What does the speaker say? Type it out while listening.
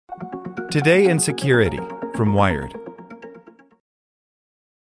Today in Security from Wired.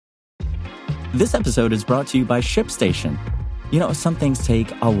 This episode is brought to you by ShipStation. You know, some things take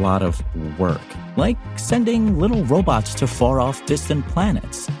a lot of work, like sending little robots to far-off distant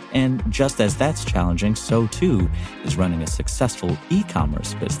planets. And just as that's challenging, so too is running a successful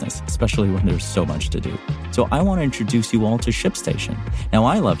e-commerce business, especially when there's so much to do. So I want to introduce you all to ShipStation. Now,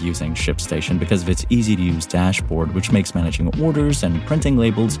 I love using ShipStation because of its easy-to-use dashboard, which makes managing orders and printing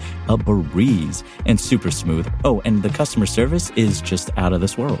labels a breeze and super smooth. Oh, and the customer service is just out of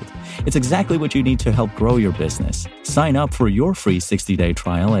this world. It's exactly what you need to help grow your business. Sign up for your free 60-day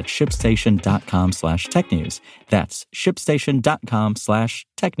trial at shipstation.com/technews. That's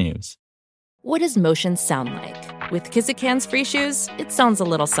shipstation.com/technews. What does motion sound like? With Kizikans free shoes, it sounds a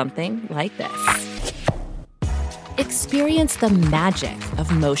little something like this. Experience the magic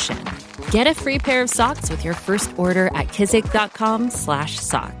of motion. Get a free pair of socks with your first order at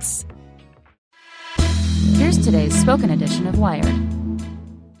kizik.com/socks. Here's today's spoken edition of Wired.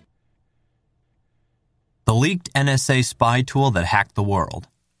 The Leaked NSA Spy Tool That Hacked the World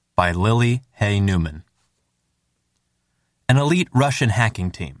by Lily Hay Newman. An elite Russian hacking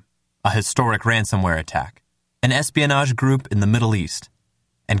team, a historic ransomware attack, an espionage group in the Middle East,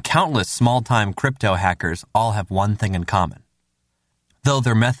 and countless small-time crypto hackers all have one thing in common. Though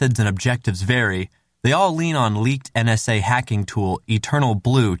their methods and objectives vary, they all lean on leaked NSA hacking tool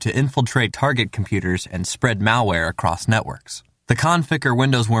EternalBlue to infiltrate target computers and spread malware across networks. The Conficker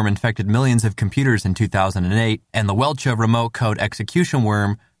Windows worm infected millions of computers in 2008, and the Welcha remote code execution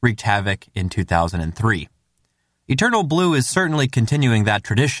worm wreaked havoc in 2003. EternalBlue is certainly continuing that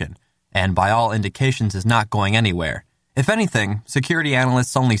tradition, and by all indications is not going anywhere. If anything, security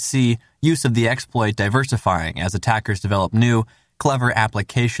analysts only see use of the exploit diversifying as attackers develop new, clever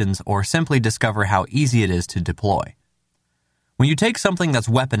applications or simply discover how easy it is to deploy. When you take something that's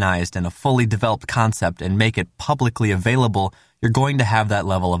weaponized and a fully developed concept and make it publicly available, you're going to have that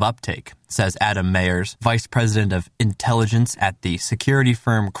level of uptake, says Adam Mayers, Vice President of Intelligence at the security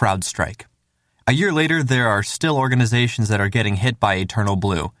firm CrowdStrike. A year later, there are still organizations that are getting hit by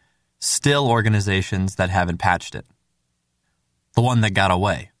EternalBlue, still organizations that haven't patched it. The one that got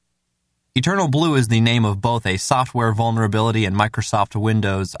away. EternalBlue is the name of both a software vulnerability in Microsoft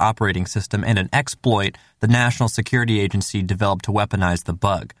Windows operating system and an exploit the National Security Agency developed to weaponize the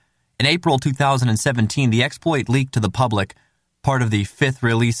bug. In April 2017, the exploit leaked to the public, part of the fifth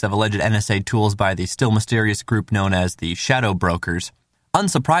release of alleged NSA tools by the still mysterious group known as the Shadow Brokers.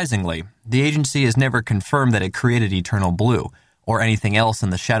 Unsurprisingly, the agency has never confirmed that it created EternalBlue or anything else in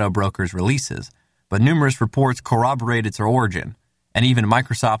the Shadow Brokers releases, but numerous reports corroborate its origin, and even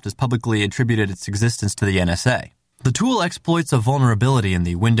Microsoft has publicly attributed its existence to the NSA. The tool exploits a vulnerability in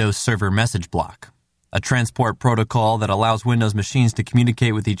the Windows Server message block, a transport protocol that allows Windows machines to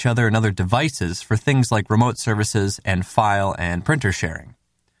communicate with each other and other devices for things like remote services and file and printer sharing.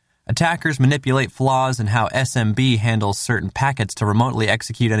 Attackers manipulate flaws in how SMB handles certain packets to remotely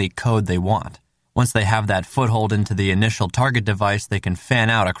execute any code they want. Once they have that foothold into the initial target device, they can fan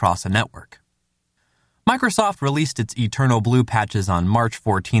out across a network. Microsoft released its EternalBlue patches on March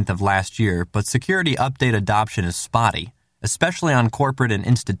 14th of last year, but security update adoption is spotty, especially on corporate and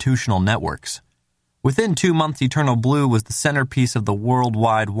institutional networks. Within 2 months, EternalBlue was the centerpiece of the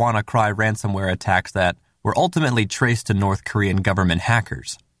worldwide WannaCry ransomware attacks that were ultimately traced to North Korean government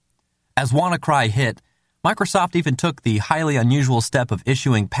hackers. As WannaCry hit, Microsoft even took the highly unusual step of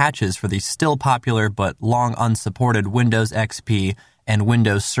issuing patches for the still popular but long unsupported Windows XP and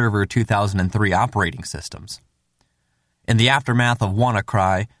Windows Server 2003 operating systems. In the aftermath of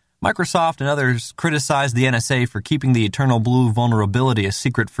WannaCry, Microsoft and others criticized the NSA for keeping the EternalBlue vulnerability a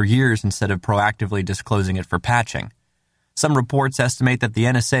secret for years instead of proactively disclosing it for patching. Some reports estimate that the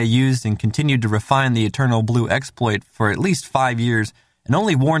NSA used and continued to refine the EternalBlue exploit for at least 5 years and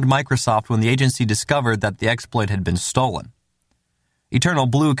only warned Microsoft when the agency discovered that the exploit had been stolen.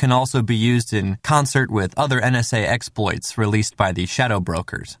 EternalBlue can also be used in concert with other NSA exploits released by the Shadow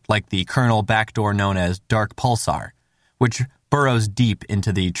Brokers, like the kernel backdoor known as Dark Pulsar, which burrows deep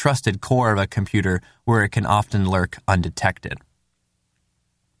into the trusted core of a computer where it can often lurk undetected.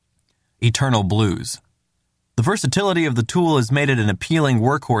 EternalBlues. The versatility of the tool has made it an appealing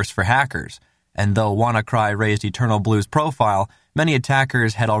workhorse for hackers, and though WannaCry raised EternalBlue's profile, many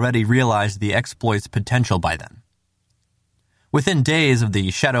attackers had already realized the exploit's potential by then. Within days of the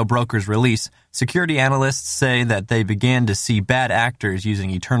Shadow Brokers release, security analysts say that they began to see bad actors using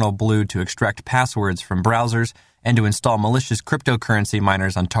EternalBlue to extract passwords from browsers and to install malicious cryptocurrency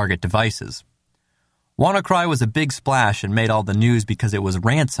miners on target devices. WannaCry was a big splash and made all the news because it was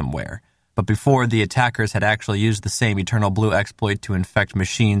ransomware, But before the attackers had actually used the same EternalBlue exploit to infect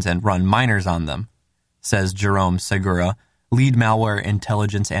machines and run miners on them, says Jerome Segura, lead malware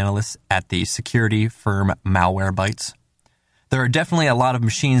intelligence analyst at the security firm Malwarebytes. There are definitely a lot of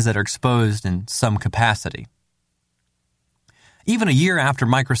machines that are exposed in some capacity. Even a year after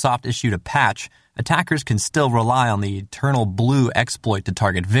Microsoft issued a patch, attackers can still rely on the EternalBlue exploit to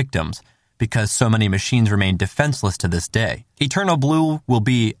target victims, because so many machines remain defenseless to this day. EternalBlue will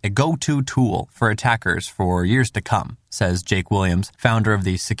be a go-to tool for attackers for years to come, says Jake Williams, founder of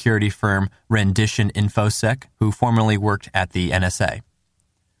the security firm Rendition InfoSec, who formerly worked at the NSA.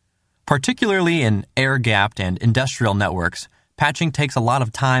 Particularly in air-gapped and industrial networks, patching takes a lot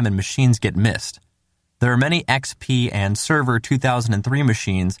of time and machines get missed. There are many XP and Server 2003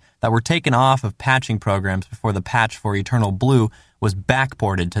 machines that were taken off of patching programs before the patch for EternalBlue was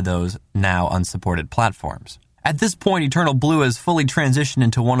backported to those now unsupported platforms. At this point, EternalBlue has fully transitioned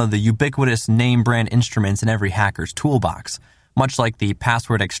into one of the ubiquitous name-brand instruments in every hacker's toolbox, much like the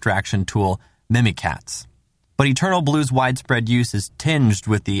password extraction tool Mimikatz. But EternalBlue's widespread use is tinged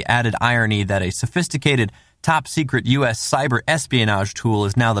with the added irony that a sophisticated, top-secret U.S. cyber espionage tool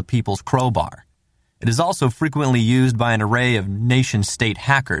is now the people's crowbar. It is also frequently used by an array of nation-state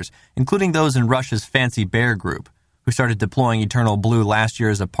hackers, including those in Russia's Fancy Bear group, who started deploying EternalBlue last year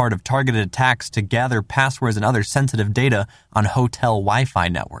as a part of targeted attacks to gather passwords and other sensitive data on hotel Wi-Fi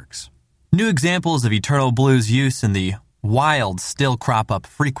networks. New examples of EternalBlue's use in the wild still crop up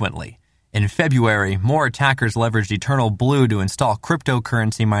frequently. In February, more attackers leveraged EternalBlue to install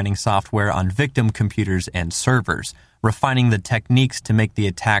cryptocurrency mining software on victim computers and servers, refining the techniques to make the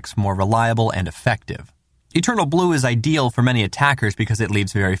attacks more reliable and effective. EternalBlue is ideal for many attackers because it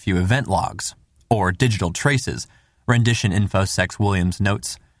leaves very few event logs, or digital traces, Rendition InfoSec's Williams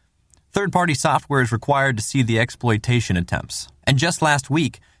notes. Third-party software is required to see the exploitation attempts. And just last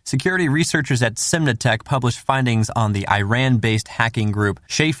week, security researchers at Simnatech published findings on the Iran-based hacking group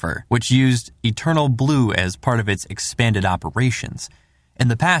Schaefer, which used EternalBlue as part of its expanded operations. In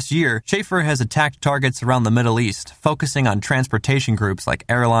the past year, Schaefer has attacked targets around the Middle East, focusing on transportation groups like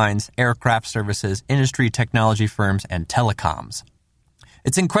airlines, aircraft services, industry technology firms, and telecoms.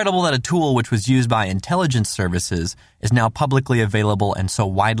 It's incredible that a tool which was used by intelligence services is now publicly available and so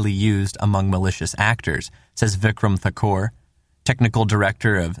widely used among malicious actors, says Vikram Thakur, technical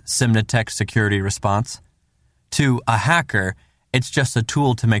director of Simnatech Security Response. To a hacker, it's just a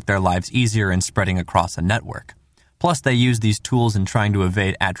tool to make their lives easier in spreading across a network. Plus, they use these tools in trying to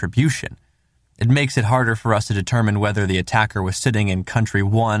evade attribution. It makes it harder for us to determine whether the attacker was sitting in country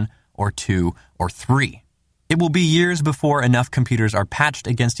 1 or 2 or 3. It will be years before enough computers are patched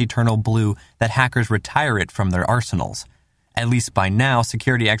against EternalBlue that hackers retire it from their arsenals. At least by now,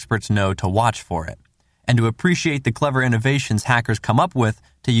 security experts know to watch for it, and to appreciate the clever innovations hackers come up with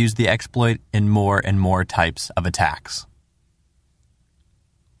to use the exploit in more and more types of attacks.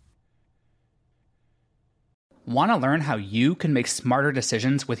 Want to learn how you can make smarter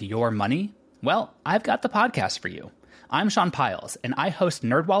decisions with your money? Well, I've got the podcast for you. I'm Sean Piles, and I host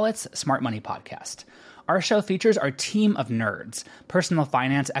NerdWallet's Smart Money Podcast. Our show features our team of nerds, personal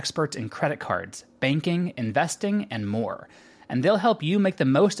finance experts in credit cards, banking, investing, and more. And they'll help you make the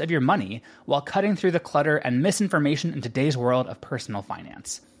most of your money while cutting through the clutter and misinformation in today's world of personal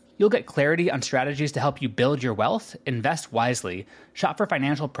finance. You'll get clarity on strategies to help you build your wealth, invest wisely, shop for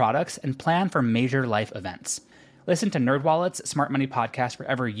financial products, and plan for major life events. Listen to NerdWallet's Smart Money Podcast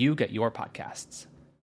wherever you get your podcasts.